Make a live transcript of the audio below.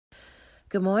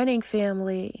Good morning,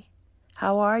 family.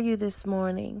 How are you this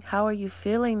morning? How are you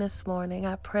feeling this morning?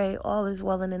 I pray all is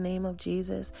well in the name of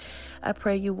Jesus. I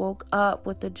pray you woke up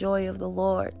with the joy of the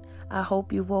Lord. I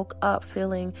hope you woke up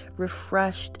feeling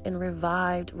refreshed and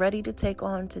revived, ready to take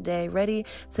on today, ready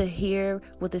to hear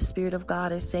what the Spirit of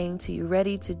God is saying to you,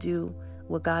 ready to do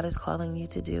what God is calling you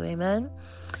to do. Amen.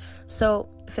 So,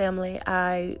 family,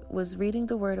 I was reading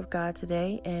the Word of God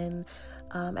today, and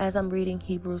as I'm reading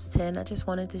Hebrews 10, I just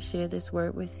wanted to share this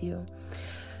word with you.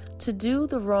 To do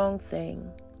the wrong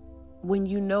thing when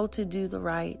you know to do the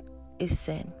right is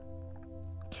sin.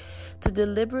 To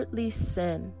deliberately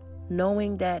sin,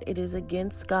 knowing that it is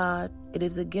against God, it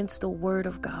is against the Word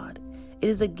of God, it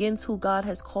is against who God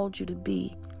has called you to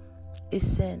be,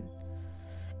 is sin.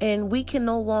 And we can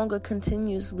no longer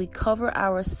continuously cover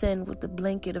our sin with the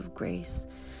blanket of grace.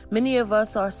 Many of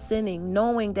us are sinning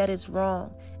knowing that it's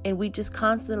wrong. And we just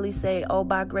constantly say, oh,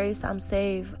 by grace, I'm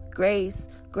saved. Grace,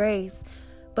 grace.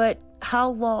 But how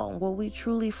long will we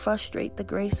truly frustrate the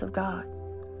grace of God?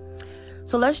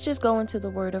 So let's just go into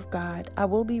the Word of God. I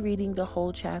will be reading the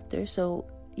whole chapter, so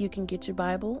you can get your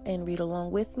Bible and read along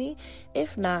with me.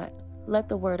 If not, let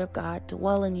the Word of God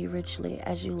dwell in you richly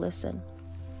as you listen.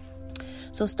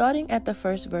 So starting at the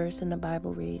first verse in the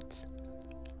Bible reads,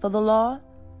 For the law,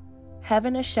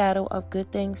 having a shadow of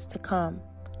good things to come,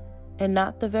 and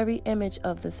not the very image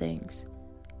of the things,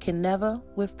 can never,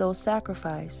 with those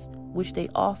sacrifice which they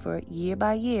offer year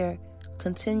by year,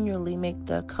 continually make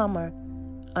the comer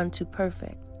unto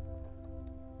perfect.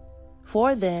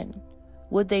 For then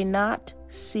would they not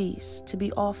cease to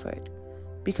be offered,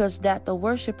 because that the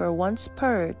worshipper once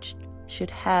purged should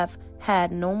have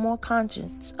had no more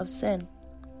conscience of sin.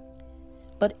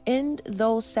 But in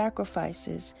those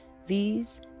sacrifices,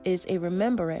 these is a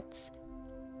remembrance,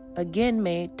 again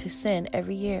made to sin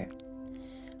every year.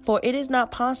 For it is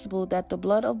not possible that the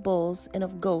blood of bulls and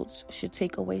of goats should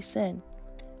take away sin.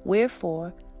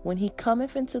 Wherefore, when he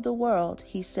cometh into the world,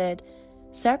 he said,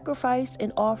 Sacrifice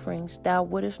and offerings thou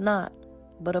wouldest not,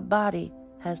 but a body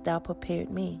hast thou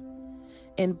prepared me.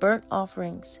 In burnt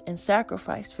offerings and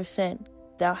sacrifice for sin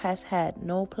thou hast had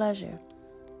no pleasure.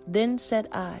 Then said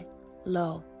I,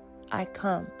 Lo, I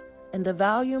come, and the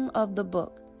volume of the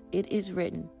book it is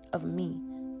written of me,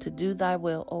 to do thy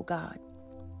will, O God.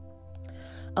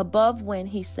 Above when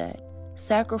he said,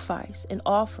 Sacrifice and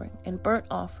offering and burnt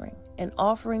offering and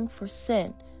offering for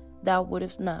sin thou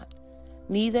wouldest not,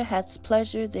 neither hadst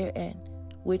pleasure therein,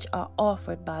 which are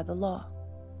offered by the law.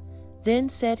 Then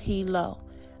said he, Lo,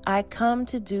 I come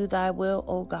to do thy will,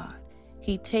 O God.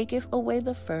 He taketh away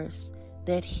the first,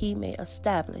 that he may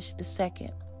establish the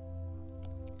second.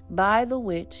 By the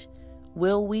which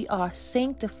will we are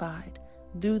sanctified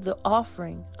through the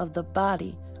offering of the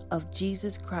body of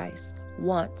Jesus Christ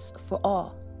once for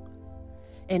all.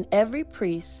 And every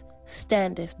priest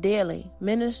standeth daily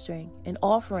ministering and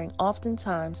offering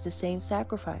oftentimes the same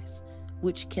sacrifice,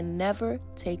 which can never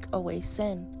take away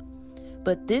sin.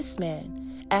 But this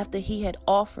man, after he had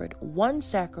offered one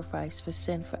sacrifice for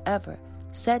sin forever,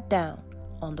 sat down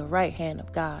on the right hand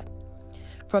of God.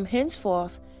 From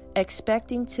henceforth,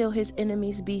 expecting till his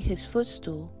enemies be his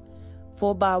footstool,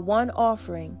 for by one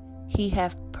offering he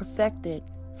hath perfected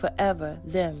forever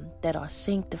them that are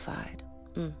sanctified.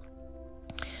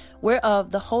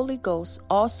 Whereof the Holy Ghost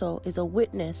also is a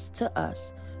witness to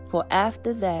us, for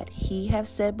after that he hath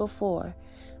said before,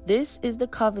 This is the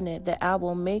covenant that I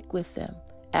will make with them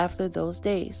after those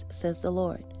days, says the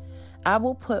Lord. I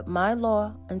will put my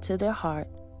law into their heart,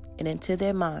 and into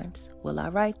their minds will I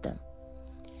write them.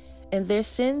 And their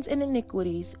sins and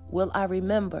iniquities will I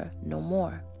remember no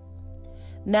more.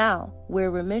 Now, where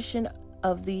remission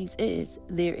of these is,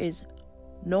 there is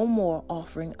no more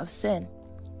offering of sin.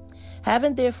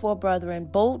 Having therefore, brethren,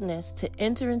 boldness to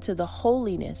enter into the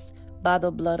holiness by the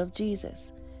blood of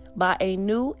Jesus, by a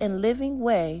new and living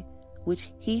way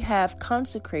which he hath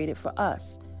consecrated for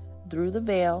us, through the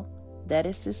veil, that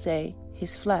is to say,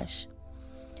 his flesh.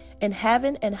 And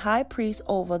having an high priest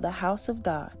over the house of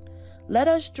God, let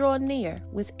us draw near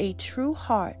with a true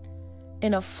heart,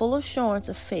 in a full assurance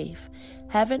of faith,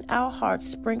 having our hearts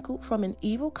sprinkled from an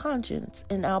evil conscience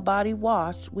and our body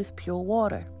washed with pure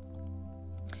water.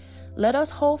 Let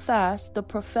us hold fast the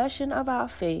profession of our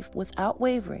faith without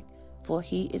wavering, for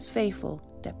he is faithful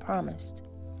that promised.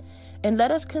 And let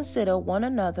us consider one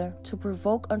another to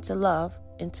provoke unto love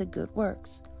and to good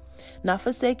works, not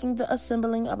forsaking the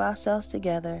assembling of ourselves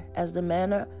together, as the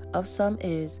manner of some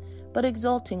is, but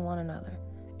exalting one another,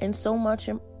 and so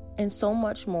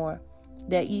much more,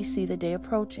 that ye see the day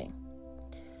approaching.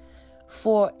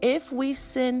 For if we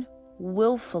sin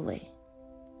willfully,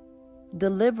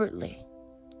 deliberately,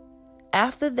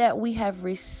 After that we have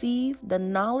received the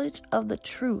knowledge of the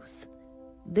truth,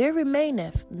 there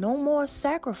remaineth no more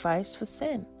sacrifice for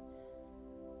sin.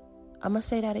 I'm going to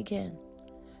say that again.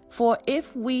 For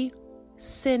if we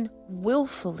sin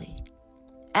willfully,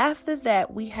 after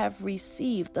that we have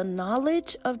received the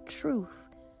knowledge of truth,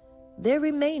 there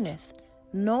remaineth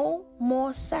no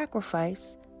more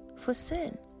sacrifice for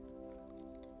sin,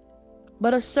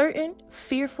 but a certain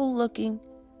fearful looking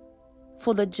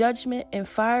for the judgment and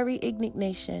fiery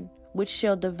indignation which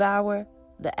shall devour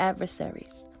the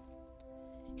adversaries.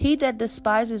 He that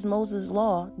despises Moses'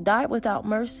 law died without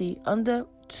mercy under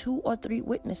 2 or 3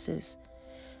 witnesses.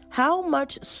 How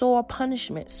much sore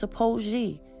punishment, suppose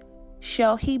ye,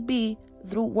 shall he be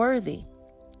through worthy,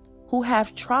 who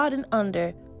have trodden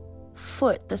under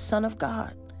foot the Son of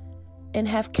God, and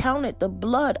have counted the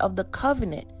blood of the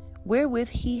covenant wherewith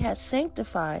he has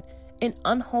sanctified an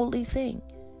unholy thing,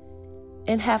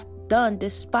 and have done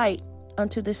despite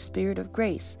unto the Spirit of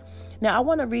grace. Now I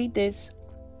want to read this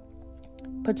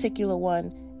particular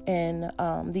one in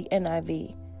the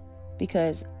NIV,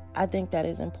 because I think that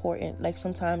is important. Like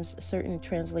sometimes certain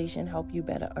translation help you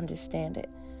better understand it.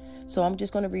 So I'm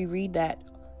just going to reread that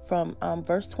from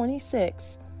verse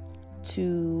 26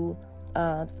 to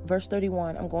verse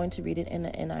 31. I'm going to read it in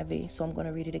the NIV. So I'm going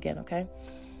to read it again, okay?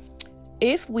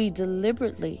 If we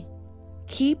deliberately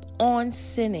keep on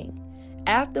sinning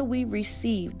after we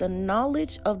receive the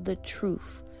knowledge of the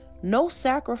truth, no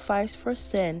sacrifice for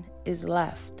sin is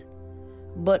left,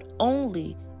 but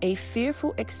only a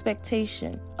fearful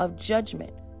expectation of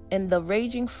judgment and the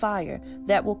raging fire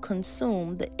that will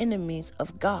consume the enemies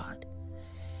of God.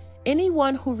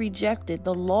 Anyone who rejected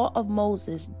the law of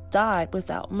Moses died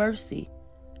without mercy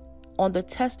on the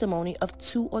testimony of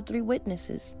 2 or 3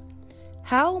 witnesses.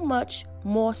 How much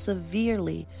more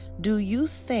severely do you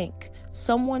think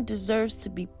someone deserves to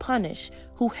be punished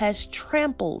who has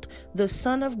trampled the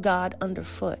Son of God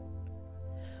underfoot,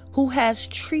 who has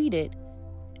treated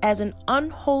as an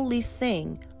unholy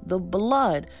thing the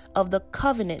blood of the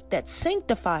covenant that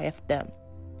sanctifieth them,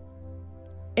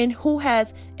 and who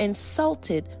has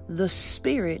insulted the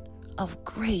Spirit of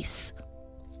grace?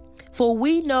 For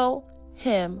we know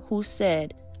him who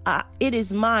said, it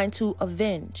is mine to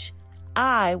avenge,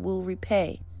 I will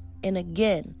repay, and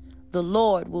again the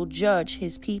Lord will judge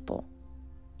his people.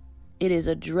 It is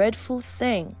a dreadful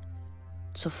thing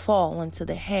to fall into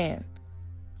the hand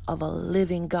of a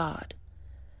living God.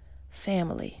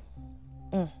 Family.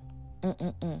 I'm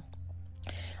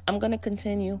going to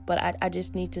continue, but I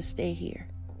just need to stay here.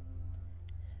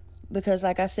 Because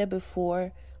like I said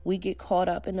before, we get caught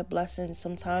up in the blessings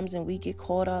sometimes, and we get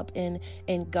caught up in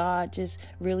God just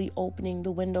really opening the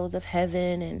windows of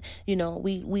heaven. And, you know,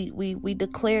 we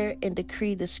declare and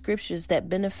decree the scriptures that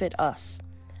benefit us,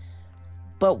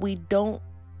 but we don't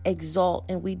exalt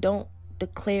and we don't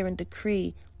declare and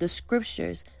decree the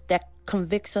scriptures that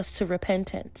convicts us to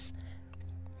repentance.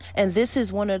 And this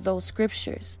is one of those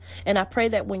scriptures. And I pray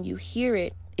that when you hear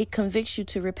it, it convicts you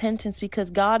to repentance, because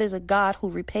God is a God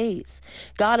who repays.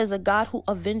 God is a God who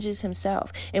avenges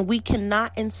himself. And we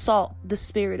cannot insult the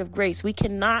Spirit of grace. We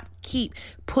cannot keep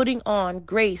putting on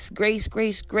grace,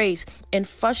 and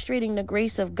frustrating the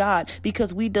grace of God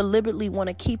because we deliberately want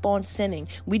to keep on sinning.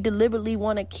 We deliberately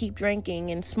want to keep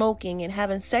drinking and smoking and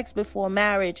having sex before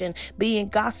marriage and being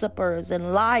gossipers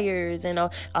and liars and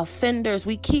offenders.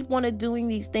 We keep doing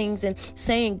these things and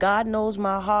saying, God knows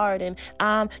my heart, and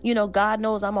God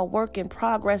knows I'm a work in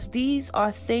progress. These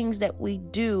are things that we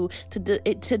do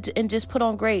and just put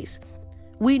on grace.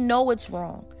 We know it's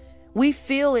wrong. We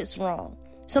feel it's wrong.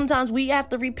 Sometimes we have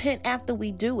to repent after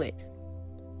we do it.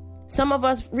 Some of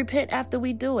us repent after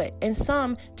we do it. And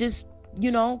some just,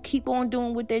 keep on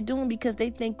doing what they're doing because they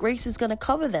think grace is going to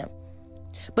cover them.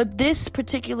 But this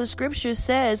particular scripture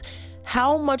says,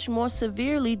 how much more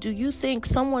severely do you think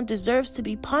someone deserves to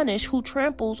be punished who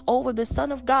tramples over the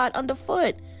Son of God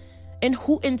underfoot, and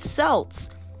who insults,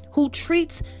 who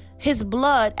treats his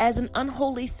blood as an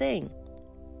unholy thing?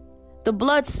 The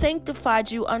blood sanctified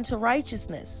you unto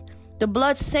righteousness. The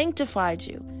blood sanctified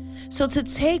you. So to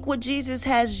take what Jesus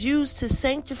has used to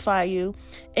sanctify you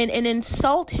and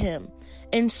insult him,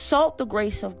 insult the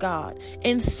grace of God,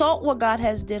 insult what God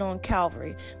has did on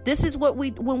Calvary. This is what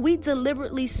when we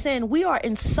deliberately sin, we are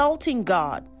insulting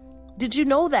God. Did you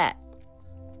know that?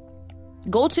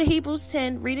 Go to Hebrews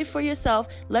 10, read it for yourself.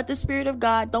 Let the Spirit of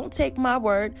God, don't take my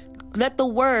word. Let the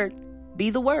word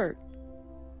be the word.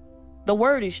 The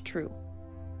word is true.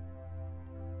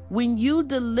 When you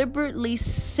deliberately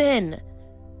sin,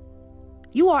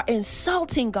 you are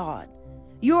insulting God.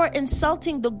 You are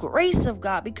insulting the grace of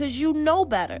God because you know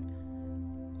better.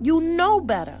 You know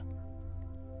better.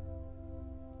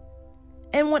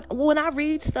 And when I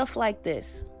read stuff like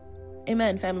this,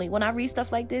 amen, family, when I read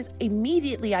stuff like this,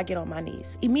 immediately I get on my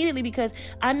knees. Immediately, because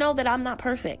I know that I'm not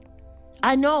perfect.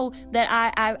 I know that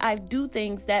I do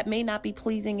things that may not be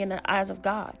pleasing in the eyes of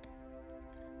God.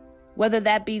 Whether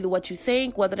that be what you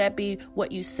think, whether that be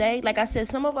what you say. Like I said,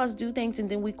 some of us do things and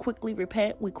then we quickly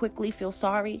repent. We quickly feel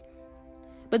sorry.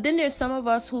 But then there's some of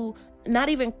us who not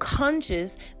even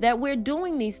conscious that we're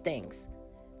doing these things.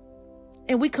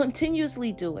 And we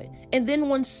continuously do it. And then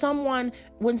when someone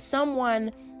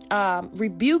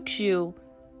rebukes you,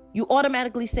 you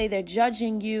automatically say they're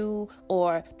judging you,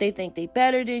 or they think they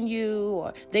better than you,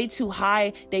 or they too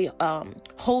high, they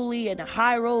holy and a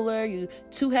high roller, you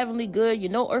too heavenly good, you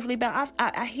know, earthly bound.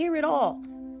 I hear it all.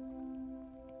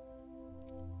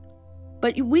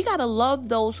 But we got to love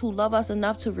those who love us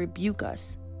enough to rebuke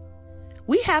us.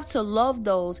 We have to love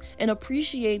those and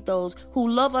appreciate those who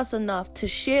love us enough to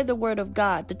share the word of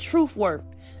God, the truth word.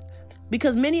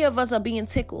 Because many of us are being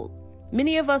tickled.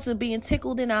 Many of us are being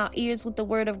tickled in our ears with the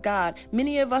word of God.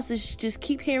 Many of us is just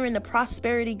keep hearing the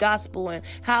prosperity gospel and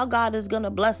how God is going to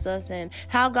bless us and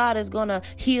how God is going to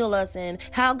heal us and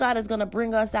how God is going to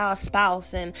bring us our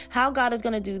spouse and how God is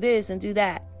going to do this and do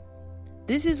that.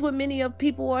 This is what many of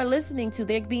people are listening to.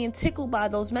 They're being tickled by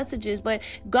those messages, but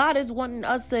God is wanting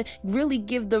us to really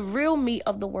give the real meat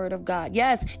of the word of God.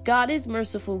 Yes, God is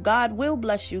merciful. God will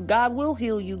bless you. God will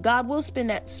heal you. God will send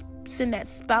that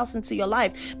spouse into your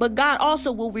life, but God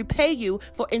also will repay you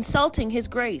for insulting his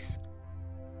grace.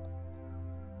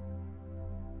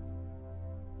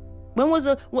 When was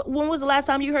the last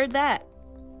time you heard that?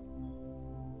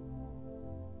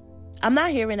 I'm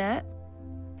not hearing that.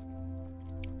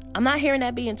 I'm not hearing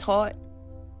that being taught.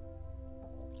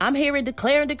 I'm hearing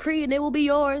declare and decree and it will be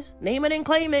yours. Name it and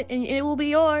claim it and it will be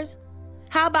yours.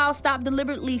 How about stop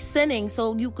deliberately sinning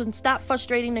so you can stop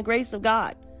frustrating the grace of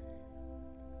God?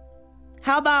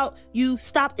 How about you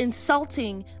stop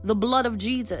insulting the blood of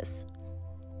Jesus?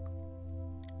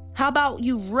 How about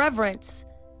you reverence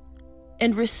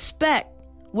and respect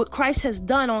what Christ has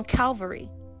done on Calvary?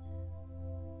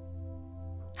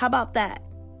 How about that?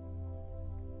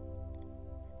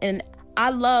 And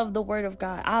I love the word of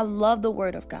God. I love the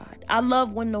word of God. I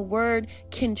love when the word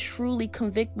can truly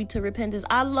convict me to repentance.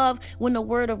 I love when the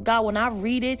word of God, when I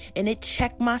read it and it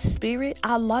check my spirit,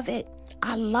 I love it.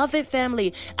 I love it,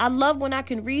 family. I love when I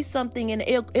can read something and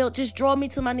it'll just draw me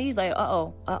to my knees like,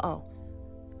 uh-oh.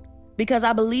 Because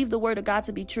I believe the word of God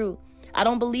to be true. I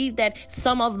don't believe that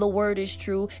some of the word is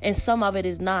true and some of it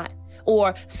is not.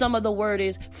 Or some of the word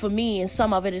is for me and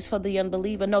some of it is for the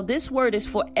unbeliever. No, this word is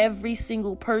for every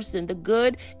single person, the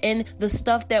good and the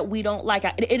stuff that we don't like.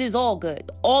 It is all good.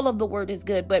 All of the word is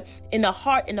good. But in the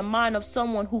heart and the mind of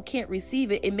someone who can't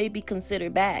receive it, it may be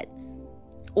considered bad.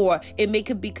 Or it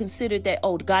could be considered that,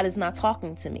 oh, God is not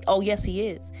talking to me. Oh, yes, he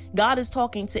is. God is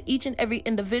talking to each and every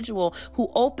individual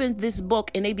who opens this book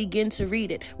and they begin to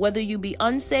read it. Whether you be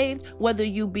unsaved, whether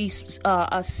you be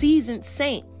a seasoned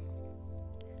saint,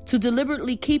 to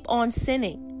deliberately keep on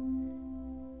sinning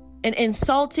and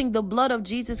insulting the blood of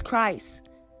Jesus Christ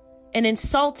and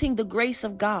insulting the grace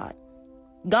of God.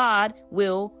 God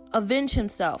will avenge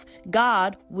himself.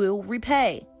 God will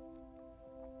repay.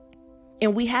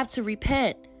 And we have to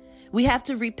repent. We have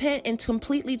to repent and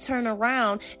completely turn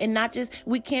around and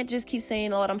we can't just keep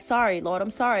saying, Lord, I'm sorry, Lord, I'm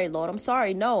sorry, Lord, I'm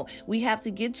sorry. No, we have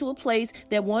to get to a place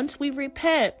that once we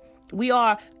repent, we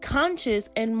are conscious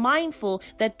and mindful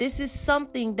that this is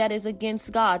something that is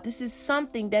against God. This is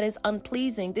something that is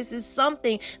unpleasing. This is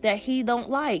something that he don't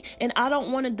like. And I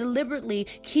don't want to deliberately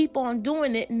keep on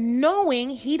doing it knowing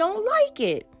he don't like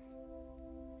it.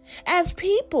 As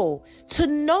people, to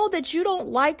know that you don't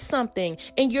like something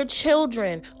and your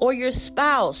children or your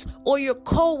spouse or your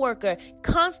coworker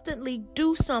constantly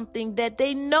do something that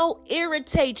they know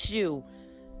irritates you,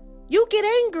 you get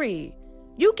angry.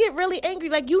 You get really angry.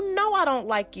 Like, I don't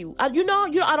like you. I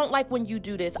don't like when you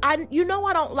do this. I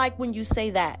don't like when you say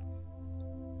that.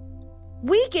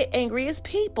 We get angry as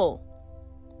people.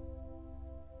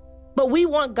 But we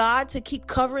want God to keep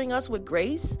covering us with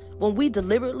grace when we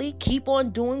deliberately keep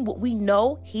on doing what we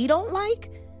know he don't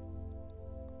like.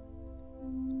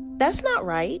 That's not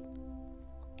right.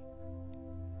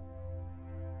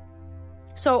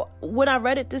 So when I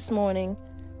read it this morning,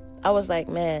 I was like,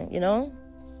 man,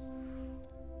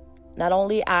 not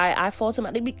only I fall to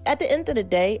at the end of the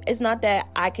day, it's not that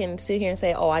I can sit here and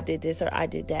say, oh, I did this or I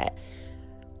did that.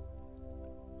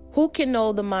 Who can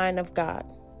know the mind of God?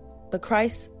 But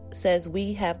Christ says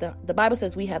the Bible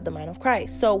says we have the mind of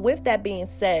Christ. So with that being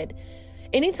said,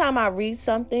 anytime I read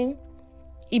something,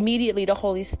 immediately the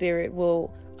Holy Spirit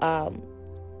will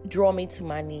draw me to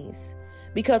my knees.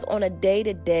 Because on a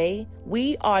day-to-day,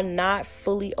 we are not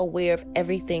fully aware of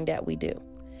everything that we do.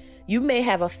 You may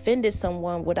have offended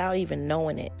someone without even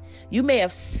knowing it. You may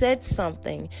have said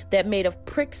something that may have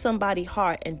pricked somebody's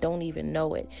heart and don't even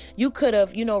know it. You could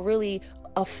have, really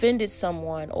offended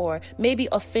someone, or maybe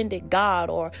offended God,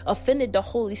 or offended the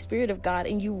Holy Spirit of God,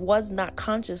 and you was not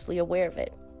consciously aware of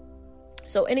it.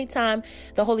 So anytime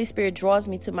the Holy Spirit draws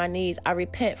me to my knees, I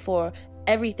repent for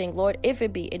everything, Lord. If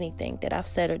it be anything that I've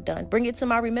said or done, bring it to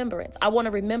my remembrance. I want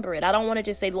to remember it. I don't want to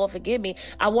just say, Lord, forgive me.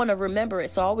 I want to remember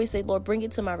it. So I always say, Lord, bring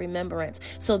it to my remembrance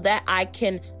so that I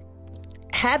can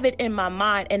have it in my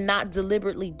mind and not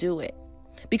deliberately do it.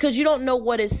 Because you don't know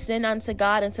what is sin unto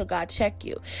God until God check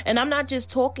you. And I'm not just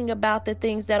talking about the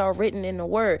things that are written in the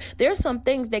word. There's some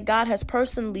things that God has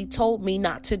personally told me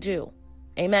not to do.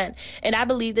 Amen. And I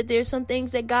believe that there's some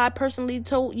things that God personally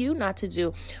told you not to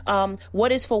do.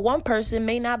 What is for one person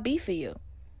may not be for you.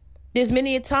 There's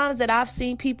many times that I've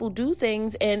seen people do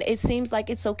things and it seems like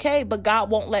it's okay, but God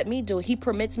won't let me do it. He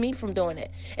permits me from doing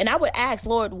it. And I would ask,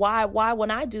 Lord, why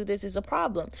when I do this is a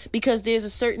problem? Because there's a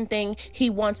certain thing he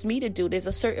wants me to do. There's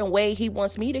a certain way he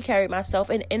wants me to carry myself.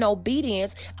 And in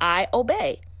obedience, I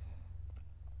obey.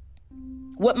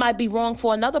 What might be wrong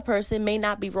for another person may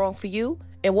not be wrong for you.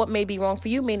 And what may be wrong for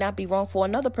you may not be wrong for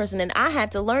another person. And I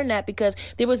had to learn that because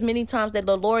there was many times that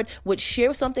the Lord would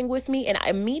share something with me and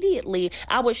immediately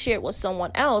I would share it with someone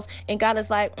else. And God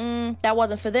is like, that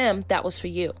wasn't for them. That was for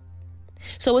you.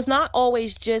 So it's not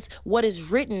always just what is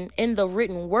written in the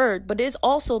written word, but it's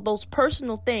also those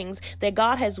personal things that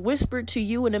God has whispered to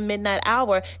you in the midnight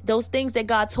hour, those things that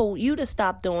God told you to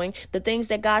stop doing, the things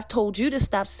that God told you to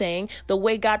stop saying, the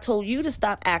way God told you to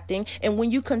stop acting. And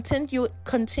when you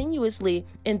continuously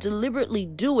and deliberately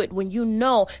do it, when you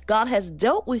know God has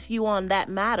dealt with you on that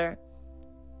matter,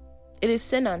 it is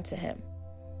sin unto him.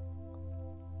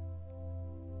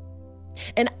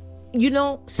 And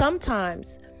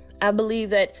sometimes I believe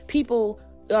that people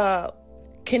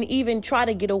can even try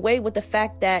to get away with the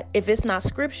fact that if it's not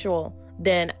scriptural,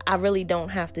 then I really don't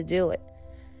have to do it.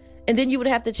 And then you would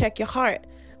have to check your heart,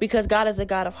 because God is a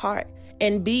God of heart.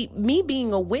 And me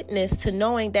being a witness to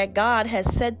knowing that God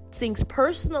has said things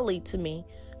personally to me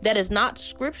that is not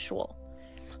scriptural.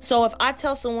 So if I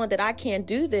tell someone that I can't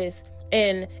do this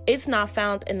and it's not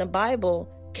found in the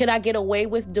Bible, can I get away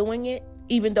with doing it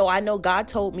even though I know God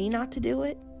told me not to do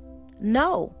it?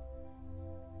 No.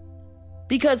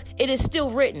 Because it is still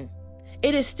written.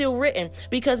 It is still written,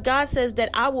 because God says that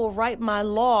I will write my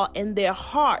law in their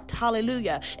heart.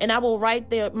 Hallelujah. And I will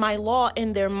write my law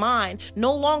in their mind.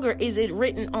 No longer is it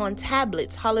written on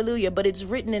tablets. Hallelujah. But it's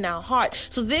written in our heart.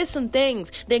 So there's some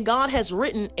things that God has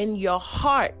written in your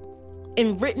heart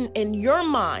and written in your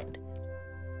mind.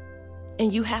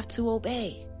 And you have to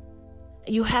obey.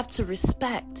 You have to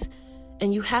respect.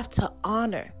 And you have to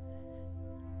honor.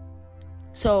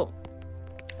 So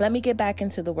let me get back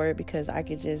into the word, because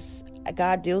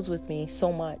God deals with me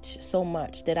so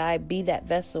much that I be that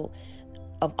vessel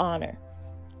of honor.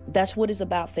 That's what it's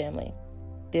about, family.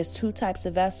 There's two types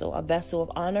of vessel, a vessel of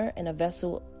honor and a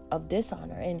vessel of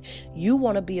dishonor. And you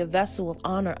want to be a vessel of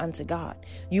honor unto God.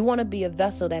 You want to be a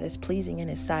vessel that is pleasing in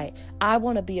his sight. I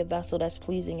want to be a vessel that's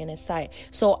pleasing in his sight.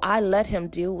 So I let him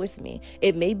deal with me.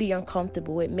 It may be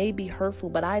uncomfortable. It may be hurtful,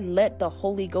 but I let the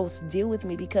Holy Ghost deal with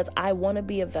me because I want to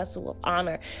be a vessel of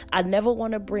honor. I never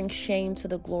want to bring shame to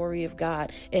the glory of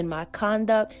God in my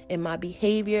conduct, in my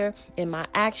behavior, in my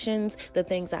actions, the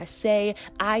things I say.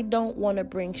 I don't want to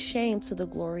bring shame to the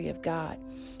glory of God.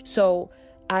 So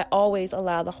I always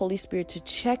allow the Holy Spirit to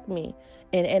check me.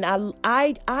 And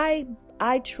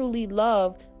I truly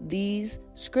love these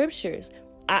scriptures.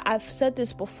 I've said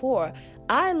this before.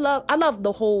 I love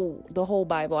the whole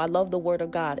Bible. I love the Word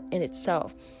of God in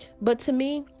itself. But to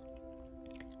me,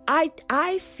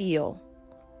 I feel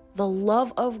the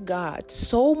love of God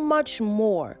so much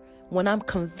more when I'm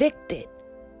convicted.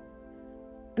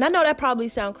 And I know that probably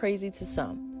sounds crazy to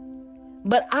some.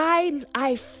 But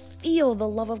I feel the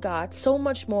love of God so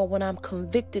much more when I'm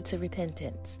convicted to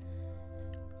repentance.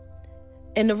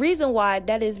 And the reason why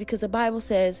that is because the Bible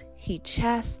says he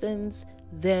chastens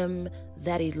them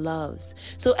that he loves.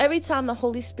 So every time the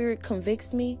Holy Spirit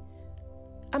convicts me,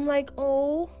 I'm like,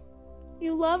 oh,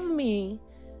 you love me.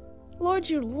 Lord,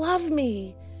 you love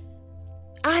me.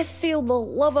 I feel the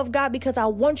love of God because I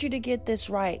want you to get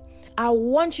this right. I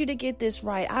want you to get this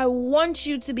right. I want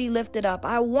you to be lifted up.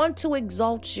 I want to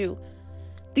exalt you.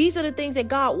 These are the things that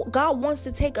God wants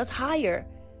to take us higher.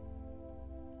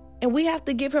 And we have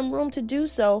to give him room to do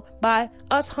so by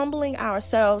us humbling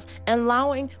ourselves and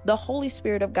allowing the Holy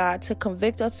Spirit of God to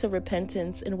convict us to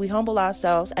repentance. And we humble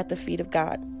ourselves at the feet of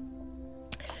God.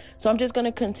 So I'm just going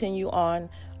to continue on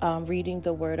reading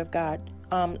the word of God,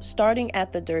 starting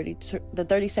at the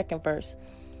 32nd verse.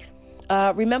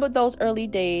 Remember those early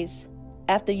days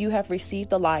after you have received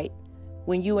the light,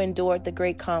 when you endured the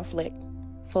great conflict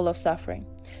full of suffering.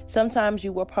 Sometimes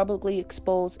you were publicly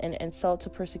exposed and insult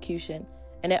to persecution,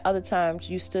 and at other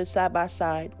times you stood side by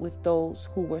side with those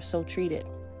who were so treated.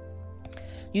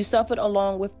 You suffered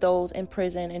along with those in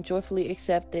prison and joyfully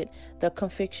accepted the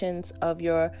confiscations of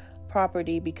your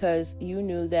property because you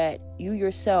knew that you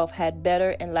yourself had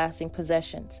better and lasting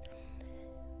possessions.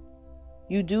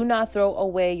 You do not throw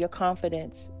away your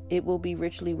confidence. It will be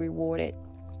richly rewarded.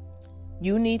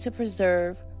 You need to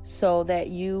preserve so that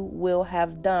you will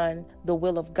have done the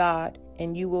will of God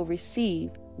and you will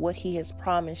receive what he has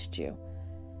promised you.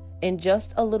 In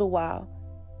just a little while,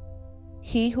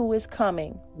 he who is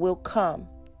coming will come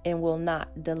and will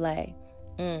not delay.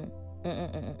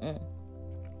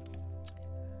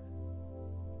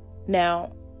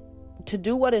 Now, to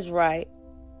do what is right,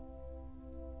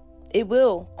 it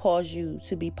will cause you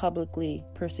to be publicly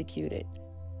persecuted.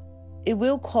 It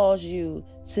will cause you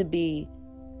to be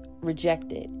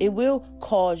rejected. It will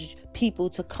cause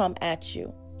people to come at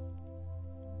you.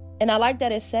 And I like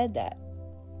that it said that.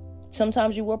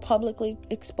 Sometimes you were publicly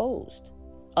exposed.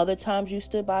 Other times you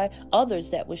stood by others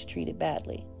that was treated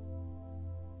badly.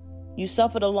 You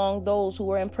suffered along those who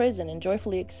were in prison and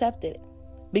joyfully accepted it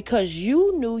because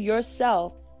you knew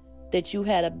yourself that you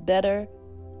had a better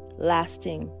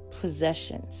lasting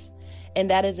possessions.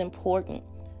 And that is important,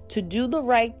 to do the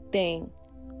right thing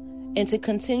and to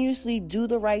continuously do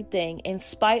the right thing in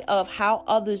spite of how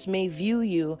others may view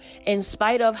you, in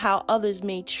spite of how others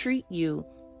may treat you,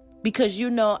 because you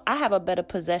know I have a better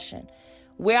possession.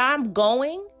 Where I'm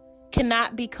going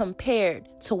cannot be compared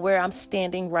to where I'm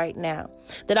standing right now.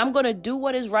 That I'm going to do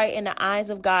what is right in the eyes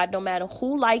of God, no matter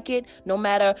who like it, no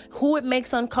matter who it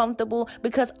makes uncomfortable,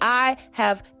 because I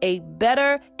have a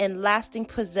better and lasting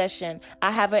possession.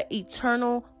 I have an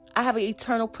eternal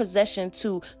possession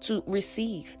to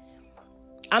receive.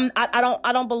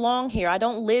 I don't belong here. I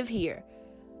don't live here.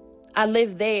 I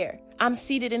live there. I'm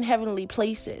seated in heavenly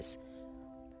places.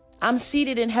 I'm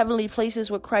seated in heavenly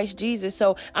places with Christ Jesus.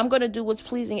 So I'm going to do what's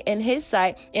pleasing in his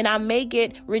sight. And I may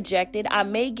get rejected. I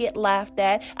may get laughed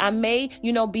at. I may,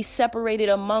 be separated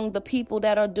among the people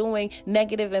that are doing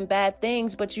negative and bad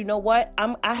things. But you know what?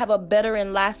 I have a better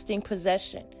and lasting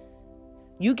possession.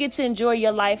 You get to enjoy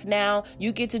your life now.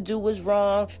 You get to do what's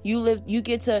wrong. You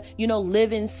get to,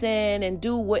 live in sin and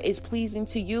do what is pleasing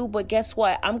to you. But guess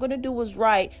what? I'm going to do what's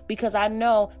right because I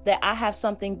know that I have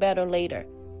something better later.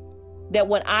 That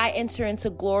when I enter into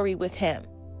glory with him,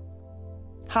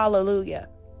 hallelujah,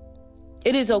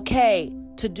 it is okay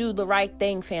to do the right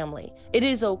thing, family. It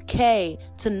is okay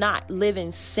to not live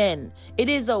in sin. It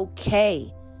is okay.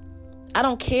 I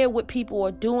don't care what people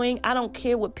are doing. I don't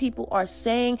care what people are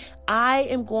saying. I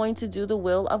am going to do the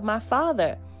will of my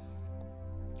Father.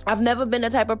 I've never been the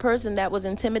type of person that was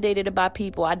intimidated by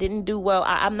people. I didn't do well.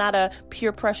 I'm not a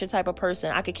peer pressure type of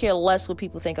person. I could care less what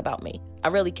people think about me. I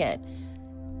really can.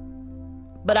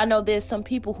 But I know there's some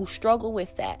people who struggle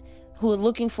with that, who are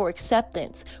looking for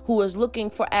acceptance, who is looking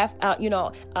for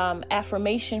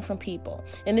affirmation from people.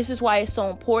 And this is why it's so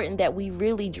important that we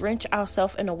really drench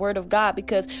ourselves in the word of God,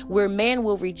 because where man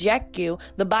will reject you,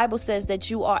 the Bible says that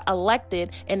you are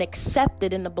elected and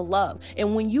accepted in the beloved.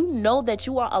 And when you know that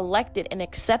you are elected and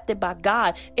accepted by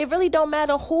God, it really don't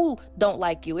matter who don't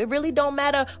like you. It really don't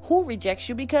matter who rejects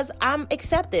you, because I'm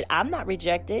accepted. I'm not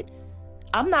rejected.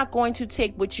 I'm not going to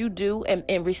take what you do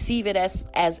and receive it as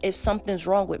if something's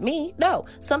wrong with me. No,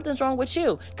 something's wrong with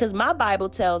you, because my Bible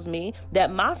tells me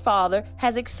that my Father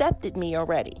has accepted me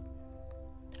already.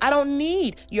 I don't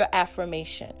need your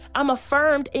affirmation. I'm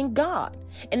affirmed in God.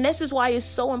 And this is why it's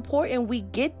so important we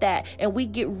get that and we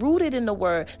get rooted in the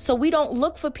word. So we don't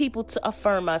look for people to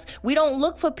affirm us. We don't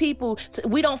look for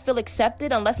we don't feel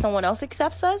accepted unless someone else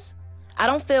accepts us. I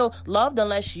don't feel loved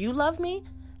unless you love me.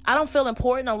 I don't feel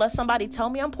important unless somebody tell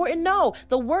me I'm important. No,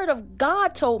 the word of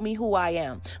God told me who I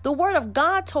am. The word of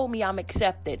God told me I'm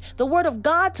accepted. The word of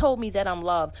God told me that I'm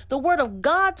loved. The word of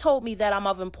God told me that I'm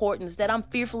of importance, that I'm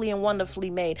fearfully and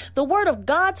wonderfully made. The word of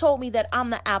God told me that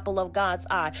I'm the apple of God's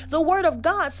eye. The word of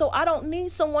God, so I don't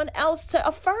need someone else to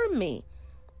affirm me.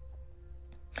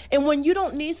 And when you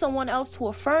don't need someone else to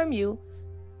affirm you,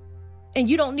 and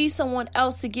you don't need someone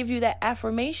else to give you that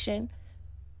affirmation,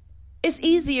 it's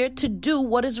easier to do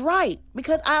what is right,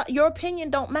 because your opinion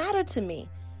don't matter to me.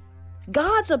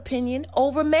 God's opinion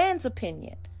over man's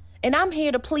opinion. And I'm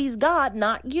here to please God,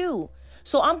 not you.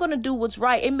 So I'm going to do what's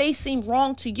right. It may seem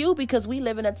wrong to you because we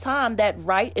live in a time that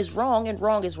right is wrong and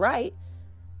wrong is right.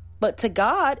 But to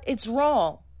God, it's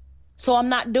wrong. So I'm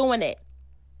not doing it.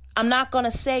 I'm not going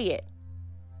to say it.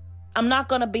 I'm not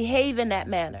going to behave in that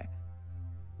manner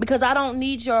because I don't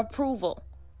need your approval.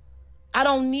 I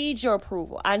don't need your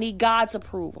approval. I need God's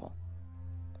approval.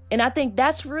 And I think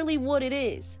that's really what it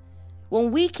is. When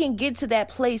we can get to that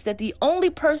place that the only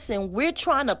person we're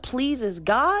trying to please is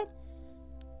God,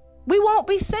 we won't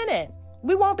be sinning.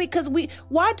 We won't, because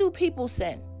why do people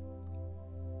sin?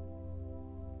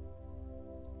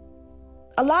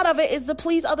 A lot of it is to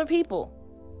please other people.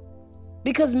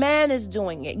 Because man is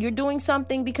doing it. You're doing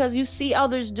something because you see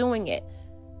others doing it.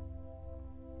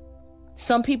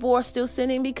 Some people are still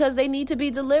sinning because they need to be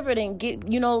delivered and it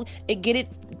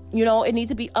needs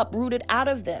to be uprooted out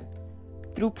of them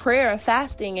through prayer and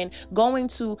fasting and going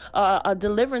to a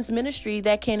deliverance ministry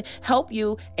that can help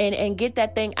you and get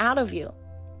that thing out of you.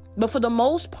 But for the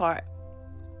most part,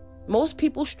 most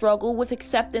people struggle with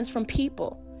acceptance from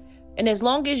people. And as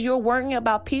long as you're worrying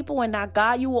about people and not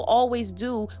God, you will always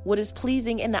do what is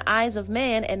pleasing in the eyes of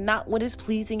man and not what is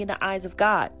pleasing in the eyes of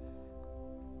God.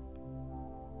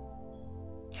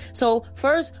 So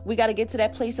first, we got to get to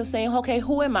that place of saying, okay,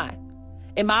 who am I?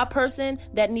 Am I a person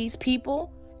that needs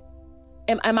people?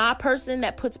 Am I a person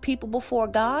that puts people before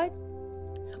God?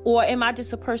 Or am I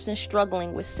just a person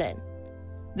struggling with sin?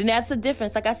 Then that's the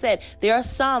difference. Like I said, there are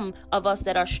some of us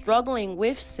that are struggling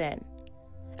with sin.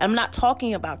 I'm not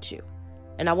talking about you.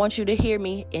 And I want you to hear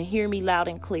me and hear me loud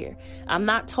and clear. I'm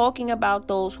not talking about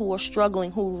those who are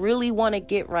struggling, who really want to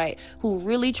get right, who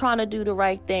really trying to do the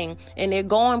right thing. And they're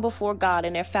going before God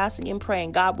and they're fasting and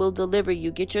praying. God will deliver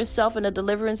you. Get yourself in a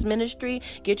deliverance ministry.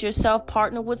 Get yourself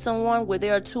partnered with someone where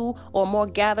there are two or more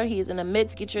gathered. He is in the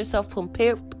midst. Get yourself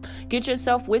prepared. Get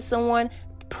yourself with someone.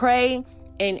 Pray.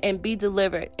 And be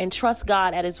delivered and trust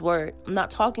God at his word. I'm not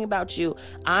talking about you.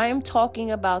 I'm talking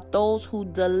about those who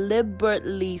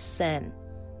deliberately sin.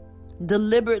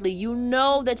 Deliberately. You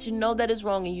know that is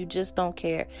wrong and you just don't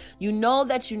care. You know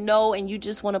that and you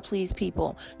just want to please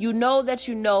people. You know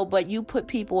that but you put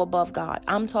people above God.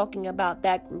 I'm talking about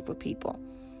that group of people.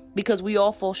 Because we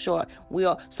all fall short.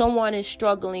 Someone is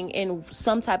struggling in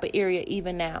some type of area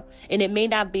even now. And it may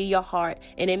not be your heart.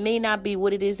 And it may not be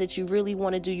what it is that you really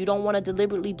want to do. You don't want to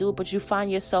deliberately do it, but you find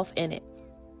yourself in it.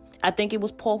 I think it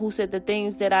was Paul who said the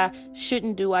things that I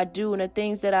shouldn't do, I do. And the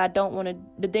things that I don't want to,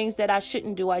 the things that I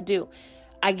shouldn't do, I do.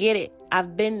 I get it.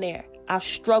 I've been there. I've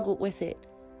struggled with it.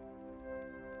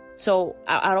 So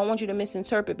I don't want you to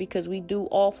misinterpret because we do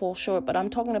all fall short. But I'm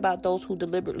talking about those who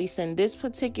deliberately sin. This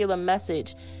particular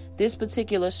message, this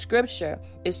particular scripture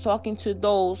is talking to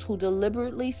those who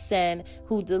deliberately sin,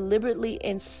 who deliberately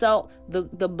insult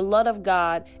the blood of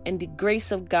God and the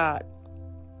grace of God.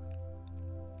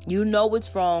 You know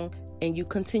it's wrong and you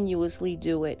continuously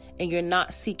do it, and you're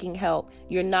not seeking help.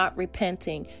 You're not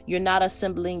repenting. You're not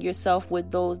assembling yourself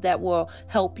with those that will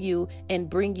help you and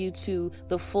bring you to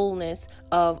the fullness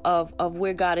of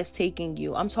where God is taking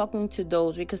you. I'm talking to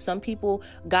those because some people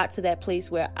got to that place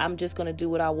where I'm just going to do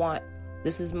what I want.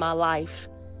 This is my life.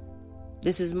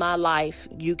 This is my life.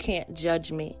 You can't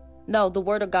judge me. No, the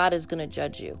word of God is going to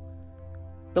judge you.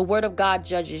 The word of God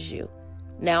judges you.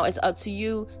 Now it's up to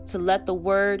you to let the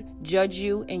word judge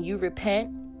you and you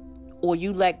repent, or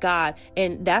you let God.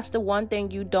 And that's the one thing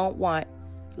you don't want.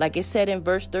 Like it said in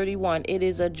verse 31, it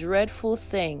is a dreadful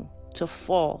thing to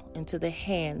fall into the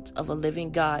hands of a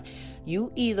living God.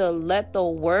 You either let the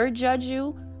word judge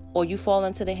you or you fall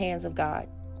into the hands of God.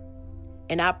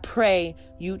 And I pray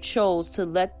you chose to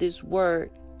let this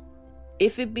word,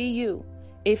 if it be you,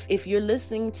 if you're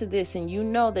listening to this and you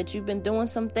know that you've been doing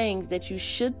some things that you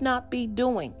should not be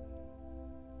doing,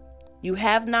 you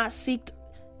have not sought,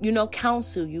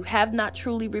 counsel, you have not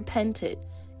truly repented.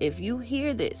 If you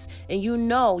hear this and you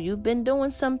know you've been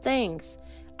doing some things,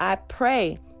 I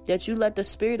pray that you let the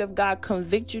Spirit of God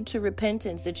convict you to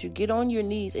repentance, that you get on your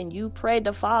knees and you pray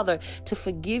the Father to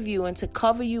forgive you and to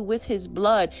cover you with his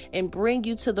blood and bring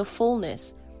you to the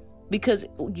fullness, because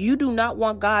you do not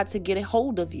want God to get a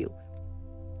hold of you.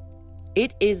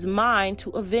 It is mine to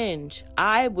avenge.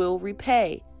 I will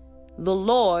repay. The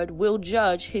Lord will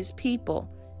judge his people.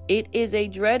 It is a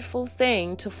dreadful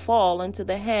thing to fall into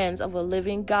the hands of a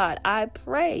living God. I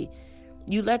pray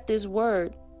you let this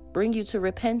word bring you to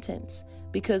repentance,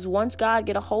 because once God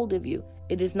get a hold of you,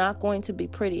 it is not going to be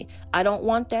pretty. I don't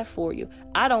want that for you.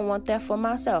 I don't want that for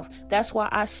myself. That's why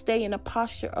I stay in a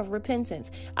posture of repentance.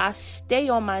 I stay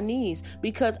on my knees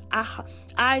because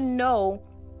I know,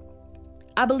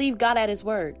 I believe God at his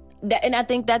word. And I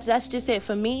think that's just it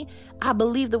for me. I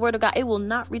believe the word of God. It will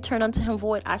not return unto him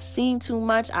void. I seen too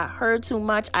much. I heard too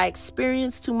much. I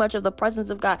experienced too much of the presence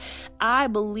of God. I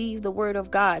believe the word of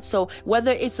God. So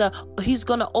whether it's he's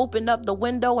going to open up the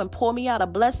window and pour me out a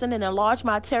blessing and enlarge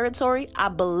my territory, I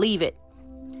believe it.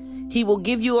 He will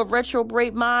give you a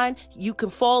retrograde mind. You can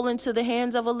fall into the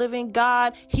hands of a living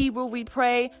God. He will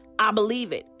repray. I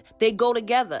believe it. They go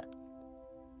together.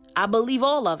 I believe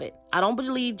all of it. I don't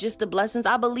believe just the blessings.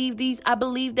 I believe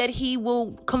that he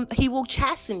will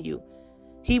chasten you.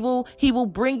 He will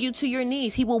bring you to your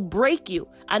knees. He will break you.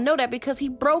 I know that because he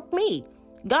broke me.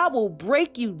 God will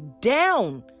break you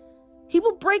down. He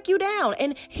will break you down.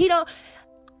 And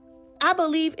I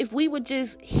believe if we would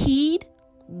just heed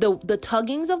the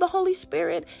tuggings of the Holy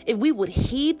Spirit, if we would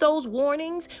heed those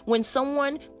warnings when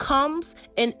someone comes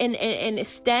and is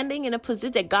standing in a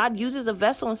position that God uses a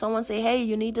vessel, and someone say, hey,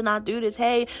 you need to not do this.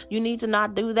 Hey, you need to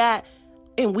not do that.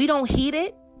 And we don't heed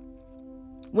it.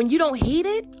 When you don't heed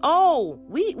it,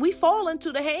 we fall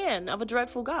into the hand of a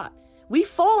dreadful God. We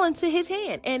fall into his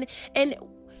hand. And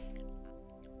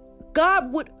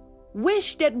God would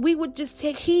wish that we would just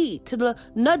take heed to the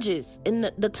nudges and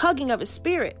the tugging of his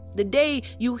spirit. The day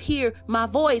you hear my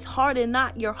voice, harden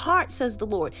not your heart, says the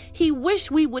Lord. He wished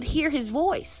we would hear his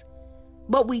voice,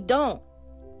 but we don't.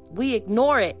 We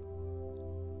ignore it.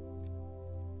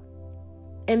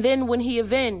 And then when he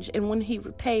avenges and when he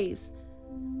repays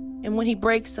and when he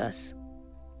breaks us,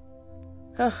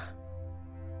 but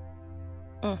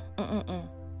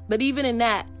even in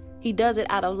that, he does it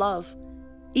out of love.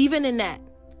 Even in that,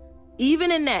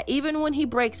 even when he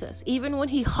breaks us, even when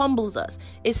he humbles us,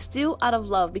 it's still out of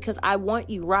love, because I want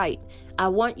you right. I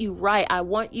want you right. I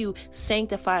want you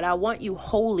sanctified. I want you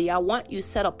holy. I want you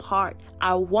set apart.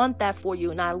 I want that for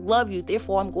you, and I love you.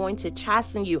 Therefore, I'm going to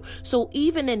chasten you. So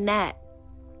even in that,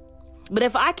 but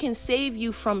if I can save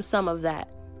you from some of that,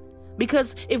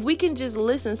 because if we can just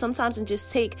listen sometimes and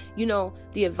just take,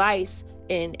 the advice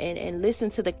and listen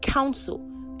to the counsel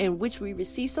in which we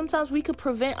receive, sometimes we could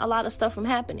prevent a lot of stuff from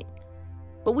happening.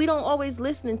 But we don't always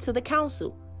listen to the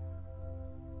counsel.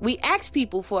 We ask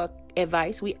people for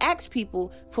advice. We ask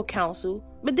people for counsel,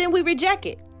 but then we reject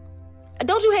it.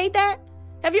 Don't you hate that?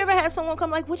 Have you ever had someone come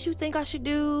like, what you think I should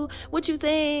do? What you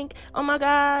think? Oh my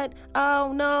God.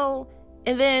 Oh no.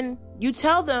 And then you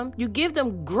tell them, you give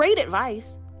them great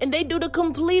advice, and they do the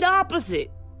complete opposite.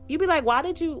 You be like, why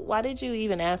did you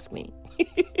even ask me?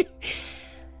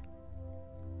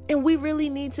 And we really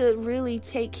need to really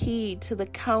take heed to the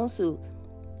counsel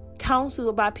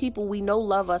by people we know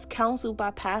love us, counsel by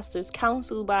pastors,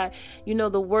 counsel by,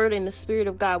 the word and the spirit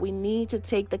of God. We need to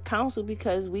take the counsel,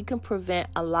 because we can prevent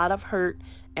a lot of hurt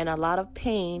and a lot of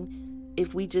pain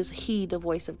if we just heed the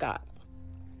voice of God.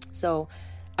 So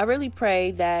I really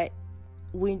pray that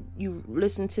when you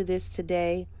listen to this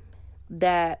today,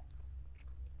 that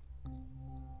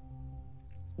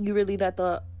you really let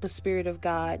the Spirit of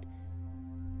God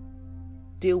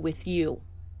deal with you.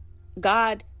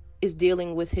 God is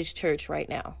dealing with his church right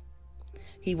now.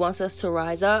 He wants us to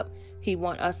rise up. He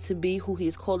wants us to be who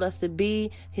he's called us to be,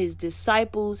 his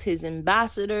disciples, his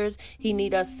ambassadors. He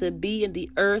needs us to be in the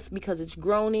earth because it's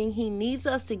groaning. He needs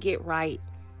us to get right.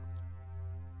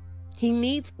 He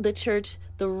needs the church,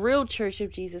 the real church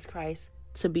of Jesus Christ,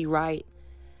 to be right.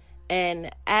 And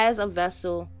as a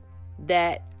vessel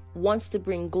that wants to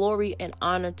bring glory and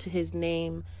honor to his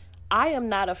name, I am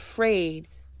not afraid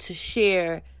to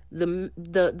share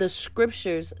the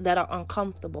scriptures that are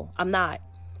uncomfortable. I'm not.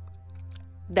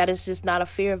 That is just not a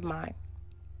fear of mine.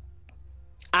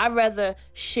 I'd rather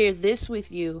share this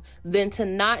with you than to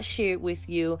not share it with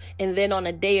you. And then on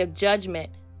a day of judgment,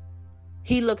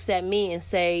 he looks at me and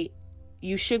say,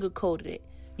 you sugarcoated it.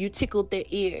 You tickled their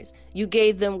ears. You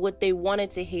gave them what they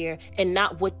wanted to hear and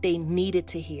not what they needed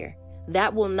to hear.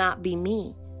 That will not be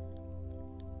me.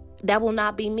 That will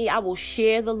not be me. I will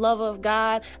share the love of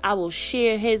God. I will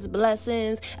share his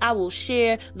blessings. I will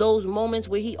share those moments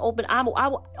where he opened. I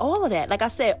will, all of that. Like I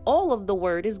said, all of the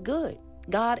word is good.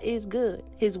 God is good.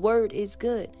 His word is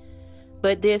good.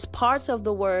 But there's parts of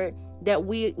the word that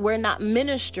we're not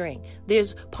ministering.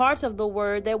 There's parts of the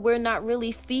word that we're not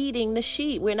really feeding the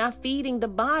sheep. We're not feeding the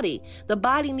body. The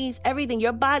body needs everything.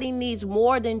 Your body needs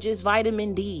more than just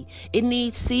vitamin D. It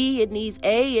needs C, it needs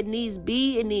A, it needs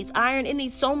B, it needs iron. It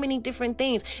needs so many different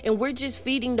things. And we're just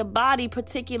feeding the body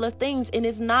particular things. And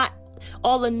it's not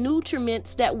all the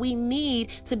nutriments that we need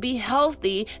to be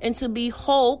healthy and to be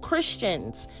whole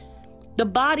Christians. The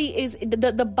body is,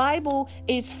 the Bible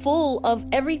is full of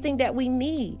everything that we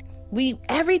need.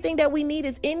 Everything that we need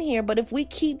is in here. But if we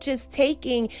keep just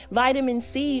taking vitamin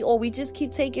C or we just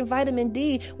keep taking vitamin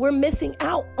D, we're missing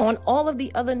out on all of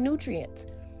the other nutrients.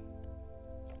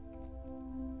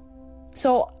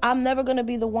 So I'm never going to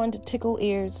be the one to tickle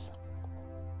ears.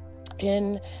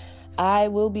 And I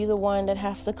will be the one that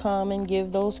has to come and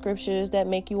give those scriptures that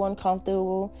make you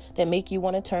uncomfortable, that make you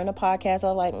want to turn the podcast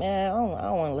off like, man, I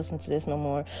don't want to listen to this no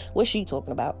more. What's she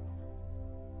talking about?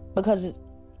 Because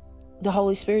the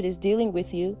Holy Spirit is dealing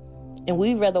with you, and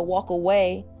we'd rather walk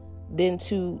away than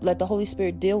to let the Holy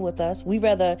Spirit deal with us. We'd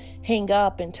rather hang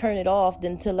up and turn it off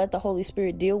than to let the Holy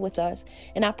Spirit deal with us.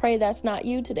 And I pray that's not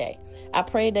you today. I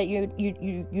pray that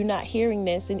you're not hearing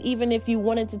this. And even if you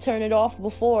wanted to turn it off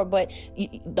before, but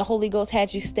the Holy Ghost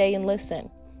had you stay and listen,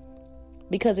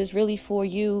 because it's really for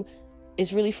you.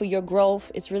 It's really for your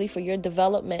growth. It's really for your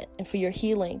development and for your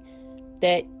healing,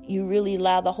 that you really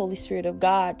allow the Holy Spirit of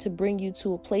God to bring you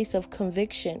to a place of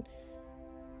conviction,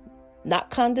 not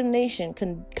condemnation.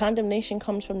 Condemnation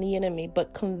comes from the enemy,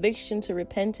 but conviction to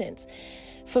repentance.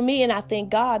 For me, and I thank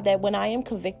God that when I am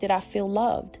convicted, I feel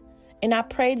loved. And I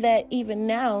pray that even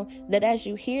now, that as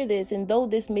you hear this, and though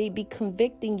this may be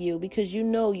convicting you because you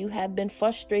know you have been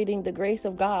frustrating the grace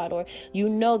of God, or you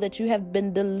know that you have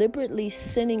been deliberately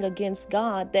sinning against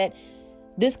God, that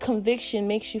this conviction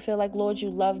makes you feel like, Lord,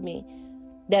 you love me.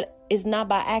 That it's not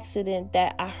by accident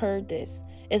that I heard this.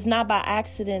 It's not by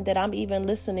accident that I'm even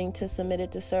listening to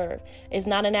Submitted to Serve. It's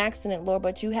not an accident, Lord,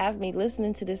 but you have me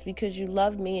listening to this because you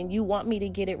love me and you want me to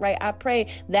get it right. I pray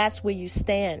that's where you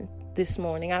stand this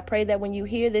morning. I pray that when you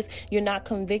hear this, you're not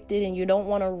convicted and you don't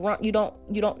want to run.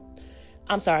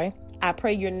 I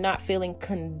pray you're not feeling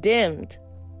condemned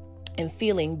and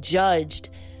feeling judged,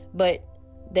 but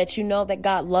that you know that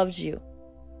God loves you.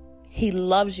 He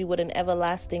loves you with an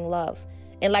everlasting love.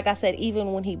 And like I said,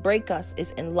 even when he breaks us,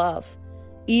 it's in love.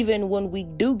 Even when we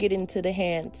do get into the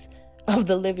hands of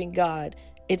the living God,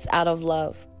 it's out of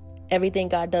love. Everything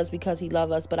God does because he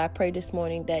loves us. But I pray this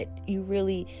morning that you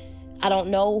really, I don't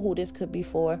know who this could be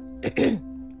for.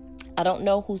 I don't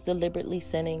know who's deliberately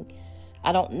sinning.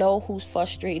 I don't know who's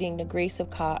frustrating the grace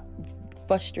of God.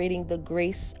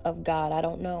 I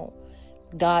don't know.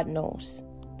 God knows.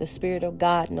 The Spirit of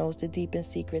God knows the deep and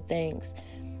secret things.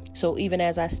 So even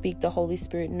as I speak, the Holy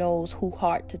Spirit knows who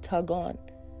heart to tug on,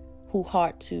 who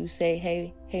heart to say,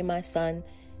 hey, my son,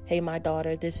 hey, my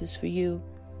daughter, this is for you.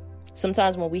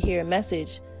 Sometimes when we hear a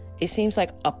message, it seems like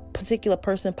a particular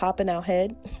person popping our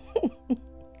head.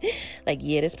 Like,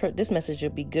 yeah, this message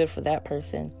would be good for that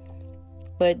person.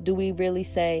 But do we really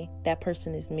say that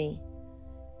person is me?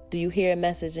 Do you hear a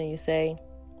message and you say,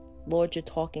 Lord, you're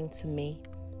talking to me.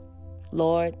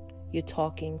 Lord, you're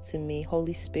talking to me.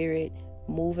 Holy Spirit,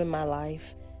 move in my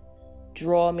life.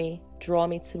 Draw me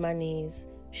to my knees.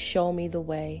 Show me the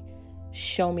way.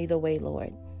 Show me the way,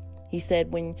 Lord. He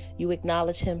said when you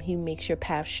acknowledge him, he makes your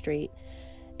path straight.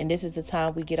 And this is the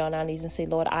time we get on our knees and say,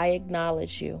 Lord, I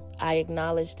acknowledge you. I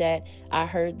acknowledge that I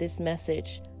heard this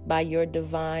message by your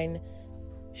divine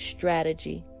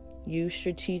strategy. You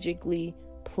strategically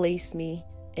placed me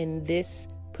in this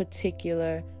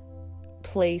particular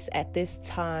place at this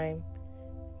time.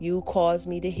 You caused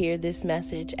me to hear this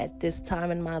message at this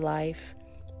time in my life.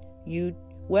 You,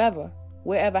 wherever,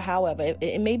 however,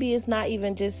 maybe it's not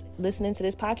even just listening to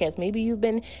this podcast. Maybe you've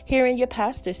been hearing your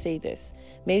pastor say this.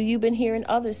 Maybe you've been hearing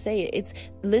others say it. It's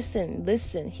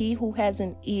listen. He who has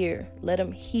an ear, let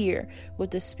him hear what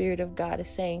the Spirit of God is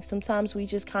saying. Sometimes we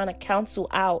just kind of counsel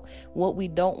out what we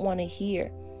don't want to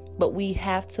hear, but we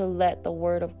have to let the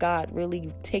word of God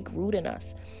really take root in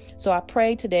us. So I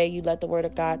pray today you let the word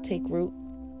of God take root.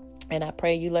 And I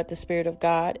pray you let the Spirit of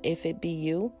God, if it be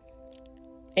you,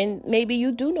 and maybe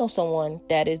you do know someone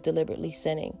that is deliberately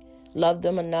sinning, love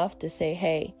them enough to say,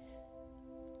 hey,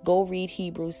 go read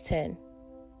Hebrews 10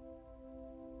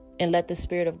 and let the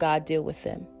Spirit of God deal with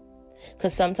them.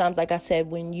 Because sometimes, like I said,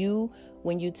 when you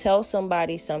tell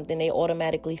somebody something, they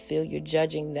automatically feel you're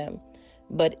judging them.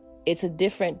 But it's a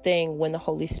different thing when the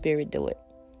Holy Spirit do it.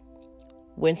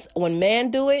 When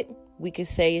man do it, we could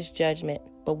say it's judgment.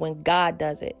 But when God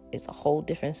does it, it's a whole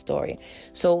different story.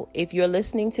 So if you're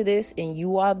listening to this and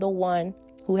you are the one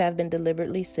who have been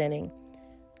deliberately sinning,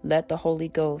 let the Holy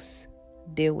Ghost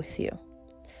deal with you.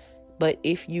 But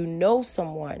if you know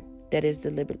someone that is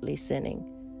deliberately sinning,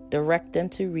 direct them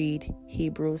to read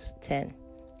Hebrews 10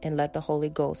 and let the Holy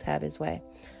Ghost have his way.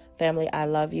 Family, I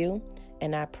love you.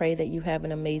 And I pray that you have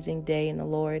an amazing day in the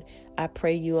Lord. I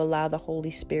pray you allow the Holy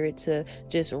Spirit to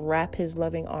just wrap his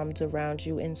loving arms around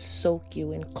you and soak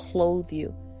you and clothe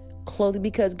you.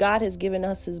 Because God has given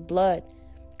us his blood.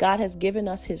 God has given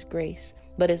us his grace.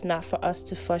 but it's not for us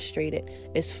to frustrate it.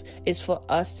 It's for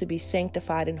us to be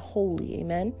sanctified and holy.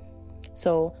 Amen.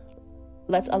 So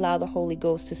let's allow the Holy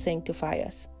Ghost to sanctify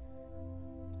us.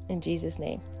 In Jesus'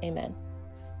 name, amen.